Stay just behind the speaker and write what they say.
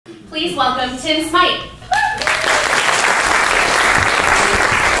Please welcome Tim Smight.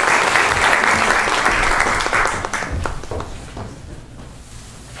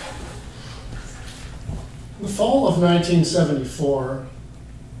 In the fall of 1974,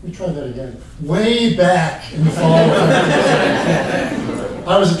 let me try that again. Way back in the fall of 1974,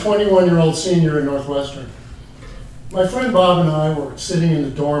 I was a 21-year-old senior at Northwestern. My friend Bob and I were sitting in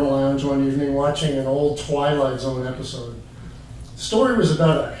the dorm lounge one evening watching an old Twilight Zone episode. The story was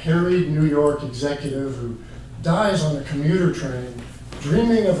about a harried New York executive who dies on a commuter train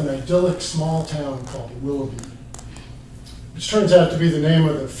dreaming of an idyllic small town called Willoughby, which turns out to be the name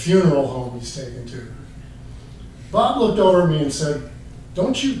of the funeral home he's taken to. Bob looked over at me and said,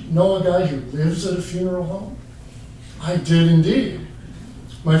 "Don't you know a guy who lives at a funeral home?" I did indeed.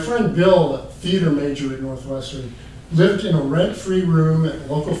 My friend Bill, a theater major at Northwestern, lived in a rent-free room at a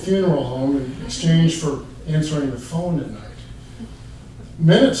local funeral home in exchange for answering the phone at night.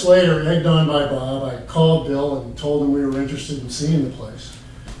 Minutes later, egged on by Bob, I called Bill and told him we were interested in seeing the place.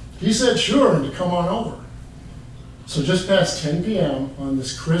 He said sure and to come on over. So just past 10 p.m. on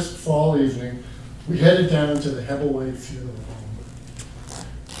this crisp fall evening, we headed down to the Hebbleway Funeral Home.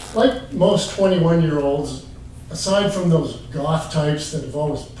 Like most 21-year-olds, aside from those goth types that have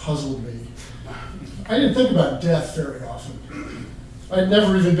always puzzled me, I didn't think about death very often. I'd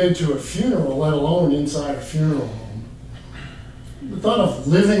never even been to a funeral, let alone inside a funeral home. The thought of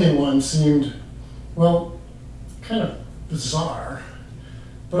living in one seemed, well, kind of bizarre,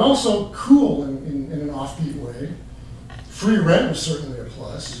 but also cool in an offbeat way. Free rent was certainly a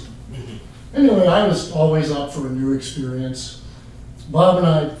plus. Anyway, I was always up for a new experience. Bob and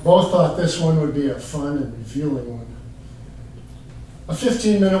I both thought this one would be a fun and revealing one. A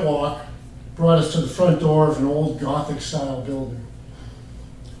 15-minute walk brought us to the front door of an old Gothic-style building.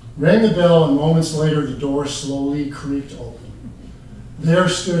 Rang the bell, and moments later the door slowly creaked open. There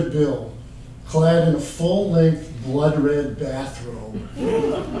stood Bill, clad in a full-length blood-red bathrobe.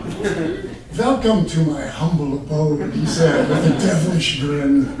 "Welcome to my humble abode," he said with a devilish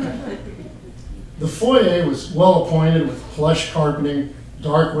grin. The foyer was well appointed with plush carpeting,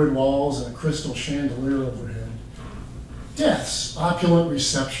 dark wood walls, and a crystal chandelier overhead. Death's opulent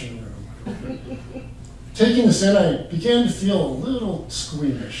reception room. Taking this in, I began to feel a little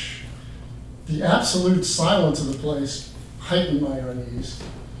squeamish. The absolute silence of the place heightened my unease.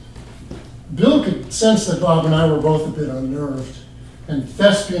 Bill could sense that Bob and I were both a bit unnerved, and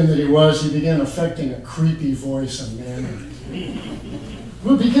thespian that he was, he began affecting a creepy voice and manner.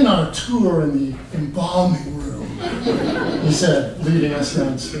 "We'll begin our tour in the embalming room," he said, leading us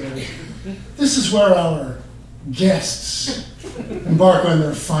downstairs. "This is where our guests embark on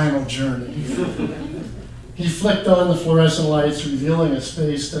their final journey." He flicked on the fluorescent lights, revealing a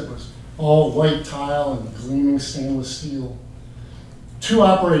space that was all white tile and gleaming stainless steel. 2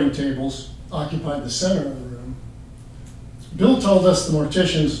 operating tables occupied the center of the room. Bill told us the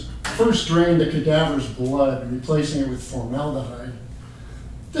morticians first drained the cadaver's blood, replacing it with formaldehyde.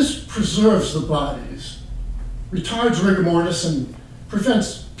 "This preserves the bodies, retards rigor mortis, and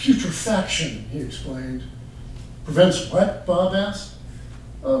prevents putrefaction," he explained. "Prevents what?" Bob asked.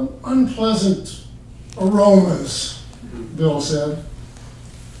 "Unpleasant aromas," Bill said.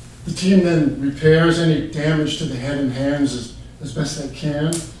 The team then repairs any damage to the head and hands as best they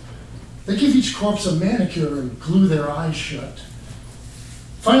can. They give each corpse a manicure and glue their eyes shut.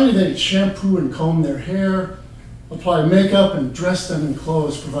 Finally, they shampoo and comb their hair, apply makeup, and dress them in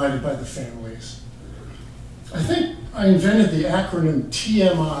clothes provided by the families. I think I invented the acronym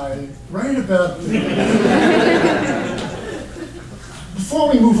TMI right about there. "Before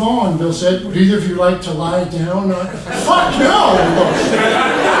we move on," Bill said, "would either of you like to lie down?" "Fuck no!"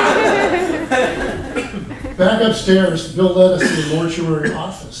 Back upstairs, Bill led us to the mortuary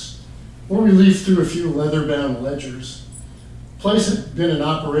office, where we leafed through a few leather-bound ledgers. The place had been in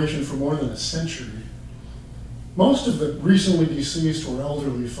operation for more than a century. Most of the recently deceased were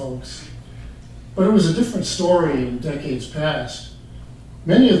elderly folks, but it was a different story in decades past.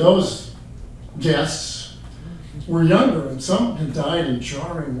 Many of those guests were younger, and some had died in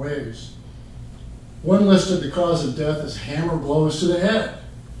jarring ways. One listed the cause of death as hammer blows to the head.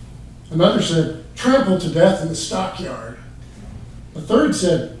 Another said, trampled to death in the stockyard. A third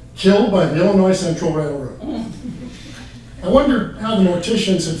said, killed by the Illinois Central Railroad. I wondered how the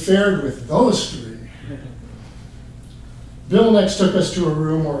morticians had fared with those 3. Bill next took us to a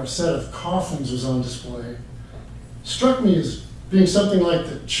room where a set of coffins was on display. Struck me as being something like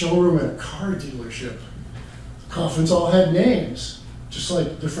the showroom at a car dealership. The coffins all had names, just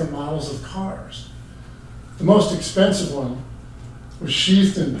like different models of cars. The most expensive one was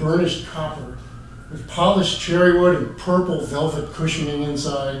sheathed in burnished copper with polished cherry wood and purple velvet cushioning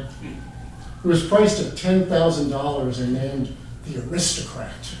inside. It was priced at $10,000 and named the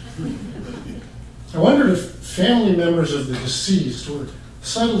Aristocrat. I wondered if family members of the deceased were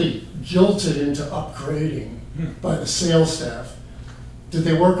suddenly guilted into upgrading by the sales staff. Did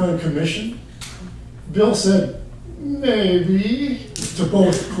they work on commission? Bill said, maybe, to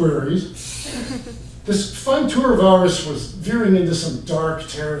both queries. This fun tour of ours was veering into some dark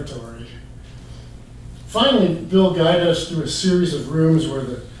territory. Finally, Bill guided us through a series of rooms where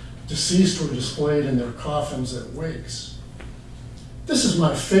the deceased were displayed in their coffins at wakes. This is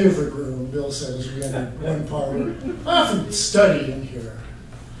my favorite room, Bill said as we entered one parlor. I often study in here.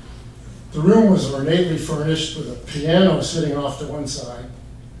 The room was ornately furnished with a piano sitting off to one side.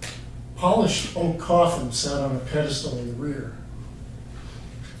 Polished oak coffin sat on a pedestal in the rear.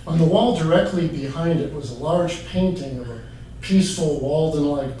 On the wall directly behind it was a large painting of a peaceful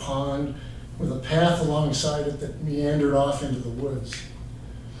Walden-like pond with a path alongside it that meandered off into the woods.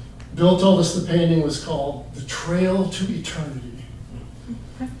 Bill told us the painting was called The Trail to Eternity.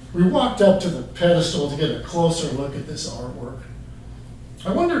 We walked up to the pedestal to get a closer look at this artwork.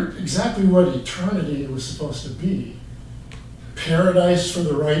 I wondered exactly what eternity was supposed to be. Paradise for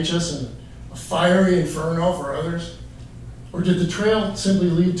the righteous and a fiery inferno for others? Or did the trail simply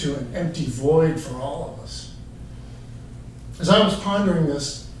lead to an empty void for all of us? As I was pondering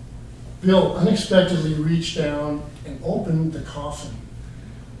this, Bill unexpectedly reached down and opened the coffin.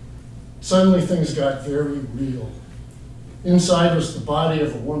 Suddenly things got very real. Inside was the body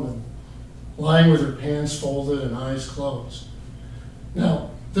of a woman, lying with her hands folded and eyes closed.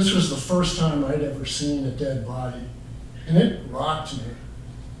 Now, this was the first time I'd ever seen a dead body, and it rocked me.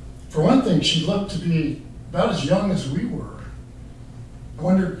 For one thing, she looked to be about as young as we were. I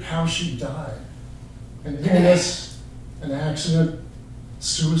wondered how she died. An illness, an accident,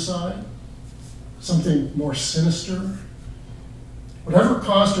 suicide, something more sinister. Whatever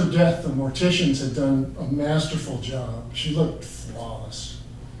caused her death, the morticians had done a masterful job. She looked flawless.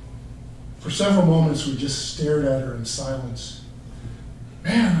 For several moments, we just stared at her in silence.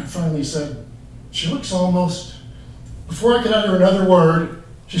 Man, I finally said, she looks almost... Before I could utter another word,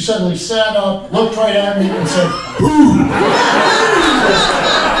 she suddenly sat up, looked right at me, and said, "Boo!"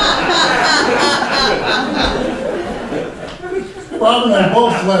 Bob and I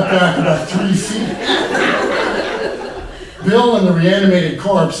both leapt back about 3 feet. Bill and the reanimated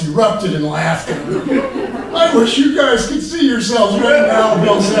corpse erupted in laughter. "I wish you guys could see yourselves right now,"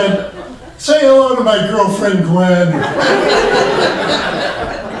 Bill said. "Say hello to my girlfriend, Gwen."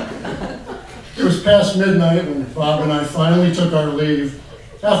 It was past midnight when Bob and I finally took our leave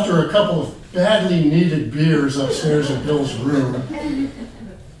after a couple of badly needed beers upstairs in Bill's room.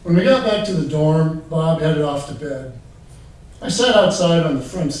 When we got back to the dorm, Bob headed off to bed. I sat outside on the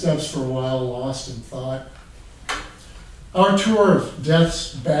front steps for a while, lost in thought. Our tour of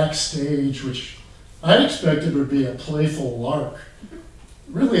Death's backstage, which I expected would be a playful lark,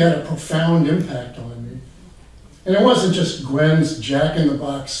 really had a profound impact on me. And it wasn't just Gwen's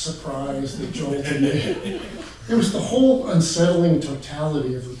jack-in-the-box surprise that jolted me. It was the whole unsettling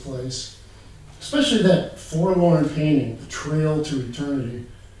totality of the place, especially that forlorn painting, The Trail to Eternity.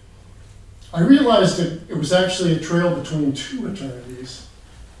 I realized that it was actually a trail between two eternities,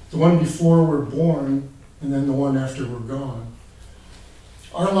 the one before we're born and then the one after we're gone.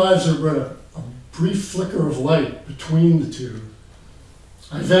 Our lives are but a brief flicker of light between the two.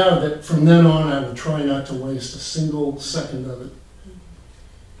 I vowed that from then on I would try not to waste a single second of it.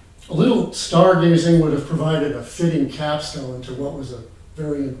 A little stargazing would have provided a fitting capstone to what was a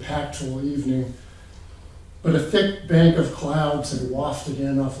very impactful evening, but a thick bank of clouds had wafted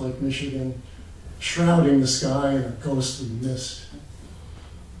in off Lake Michigan, shrouding the sky in a ghostly mist.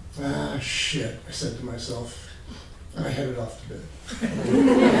 Ah, shit, I said to myself. I headed off to bed.